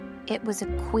It was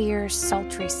a queer,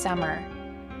 sultry summer,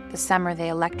 the summer they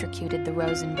electrocuted the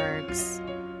Rosenbergs,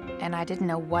 and I didn't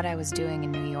know what I was doing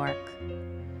in New York.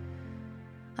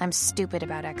 I'm stupid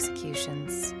about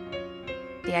executions.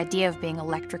 The idea of being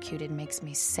electrocuted makes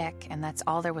me sick, and that's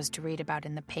all there was to read about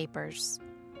in the papers.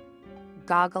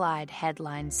 Goggle-eyed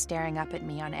headlines staring up at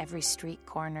me on every street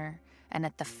corner and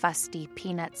at the fusty,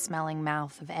 peanut-smelling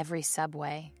mouth of every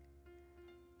subway.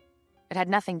 It had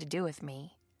nothing to do with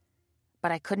me,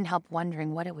 but I couldn't help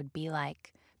wondering what it would be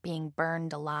like being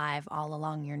burned alive all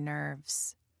along your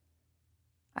nerves.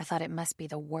 I thought it must be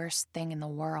the worst thing in the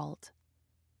world.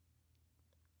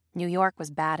 New York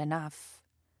was bad enough.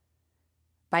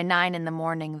 By 9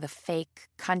 a.m, the fake,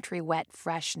 country-wet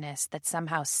freshness that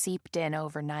somehow seeped in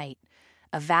overnight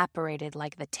evaporated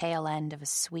like the tail end of a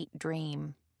sweet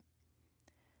dream.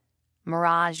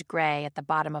 Mirage gray at the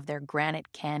bottom of their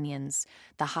granite canyons,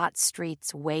 the hot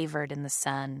streets wavered in the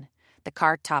sun. The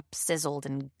car top sizzled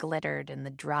and glittered, and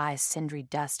the dry, cindery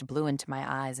dust blew into my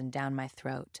eyes and down my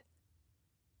throat.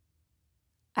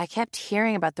 I kept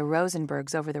hearing about the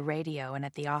Rosenbergs over the radio and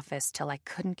at the office till I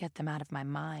couldn't get them out of my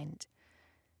mind.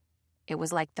 It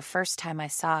was like the first time I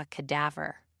saw a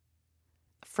cadaver.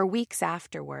 For weeks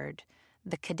afterward,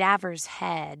 the cadaver's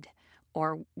head,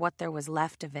 or what there was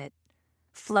left of it,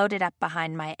 floated up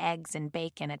behind my eggs and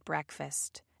bacon at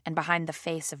breakfast, and behind the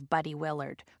face of Buddy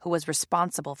Willard, who was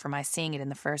responsible for my seeing it in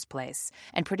the first place,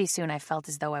 and pretty soon I felt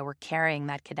as though I were carrying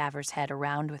that cadaver's head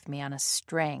around with me on a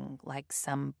string, like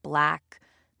some black,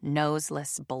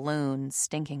 noseless balloon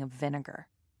stinking of vinegar.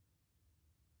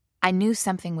 I knew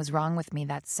something was wrong with me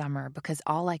that summer because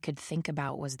all I could think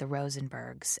about was the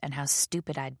Rosenbergs and how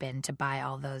stupid I'd been to buy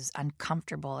all those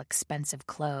uncomfortable, expensive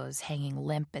clothes hanging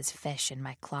limp as fish in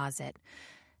my closet,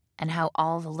 and how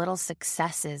all the little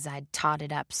successes I'd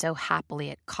totted up so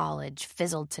happily at college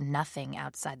fizzled to nothing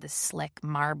outside the slick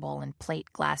marble and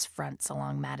plate glass fronts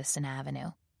along Madison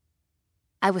Avenue.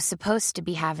 I was supposed to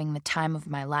be having the time of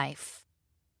my life.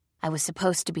 I was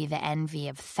supposed to be the envy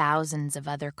of thousands of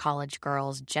other college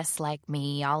girls just like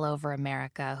me all over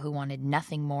America who wanted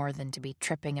nothing more than to be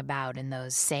tripping about in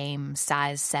those same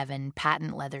size 7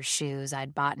 patent leather shoes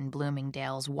I'd bought in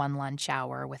Bloomingdale's one lunch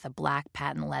hour with a black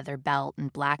patent leather belt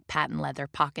and black patent leather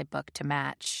pocketbook to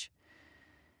match.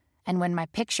 And when my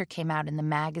picture came out in the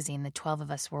magazine the 12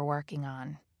 of us were working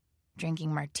on,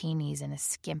 drinking martinis in a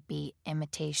skimpy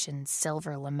imitation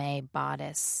silver lame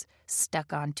bodice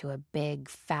stuck onto a big,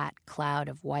 fat cloud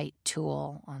of white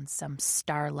tulle on some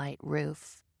starlight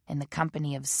roof in the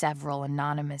company of several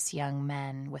anonymous young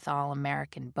men with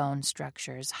all-American bone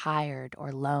structures hired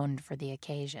or loaned for the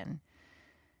occasion.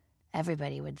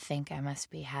 Everybody would think I must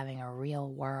be having a real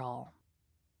whirl.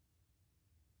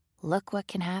 Look what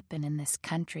can happen in this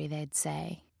country, they'd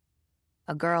say.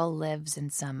 A girl lives in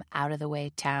some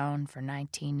out-of-the-way town for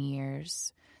 19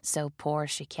 years, so poor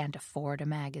she can't afford a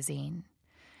magazine.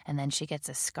 And then she gets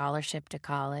a scholarship to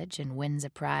college and wins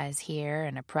a prize here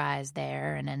and a prize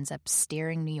there and ends up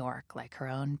steering New York like her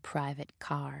own private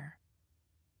car.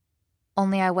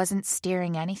 Only I wasn't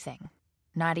steering anything,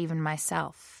 not even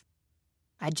myself.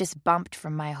 I just bumped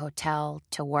from my hotel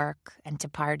to work and to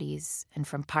parties, and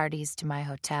from parties to my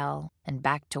hotel and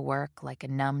back to work like a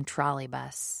numb trolley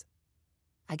bus.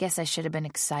 I guess I should have been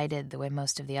excited the way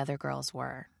most of the other girls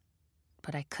were,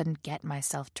 but I couldn't get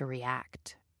myself to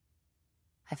react.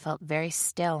 I felt very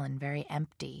still and very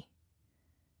empty,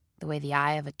 the way the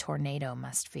eye of a tornado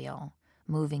must feel,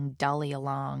 moving dully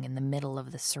along in the middle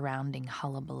of the surrounding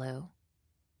hullabaloo.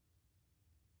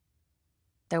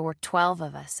 There were 12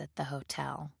 of us at the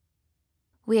hotel.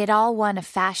 We had all won a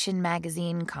fashion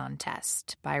magazine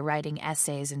contest by writing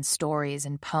essays and stories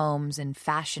and poems and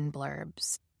fashion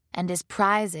blurbs. And as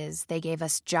prizes, they gave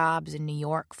us jobs in New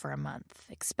York for a month,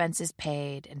 expenses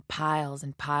paid, and piles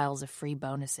of free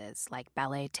bonuses like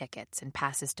ballet tickets and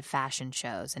passes to fashion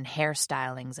shows and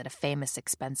hairstylings at a famous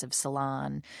expensive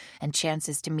salon, and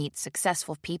chances to meet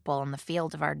successful people in the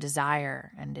field of our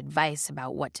desire and advice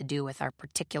about what to do with our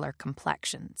particular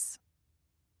complexions.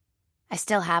 I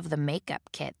still have the makeup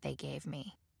kit they gave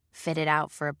me, fitted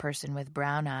out for a person with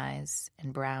brown eyes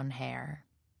and brown hair.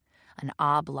 An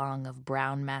oblong of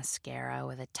brown mascara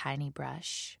with a tiny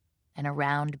brush, and a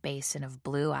round basin of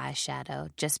blue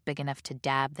eyeshadow just big enough to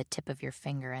dab the tip of your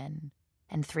finger in,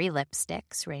 and 3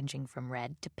 lipsticks ranging from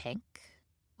red to pink,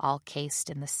 all cased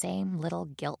in the same little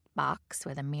gilt box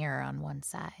with a mirror on one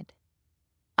side.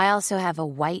 I also have a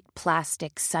white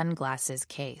plastic sunglasses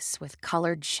case with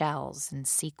colored shells and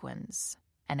sequins,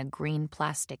 and a green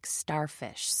plastic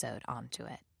starfish sewed onto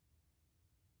it.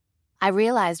 I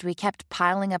realized we kept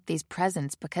piling up these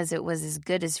presents because it was as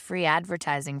good as free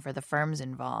advertising for the firms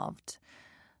involved.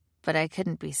 but I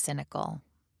couldn't be cynical.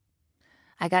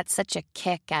 I got such a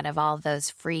kick out of all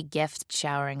those free gifts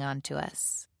showering onto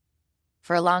us.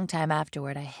 For a long time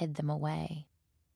afterward, I hid them away.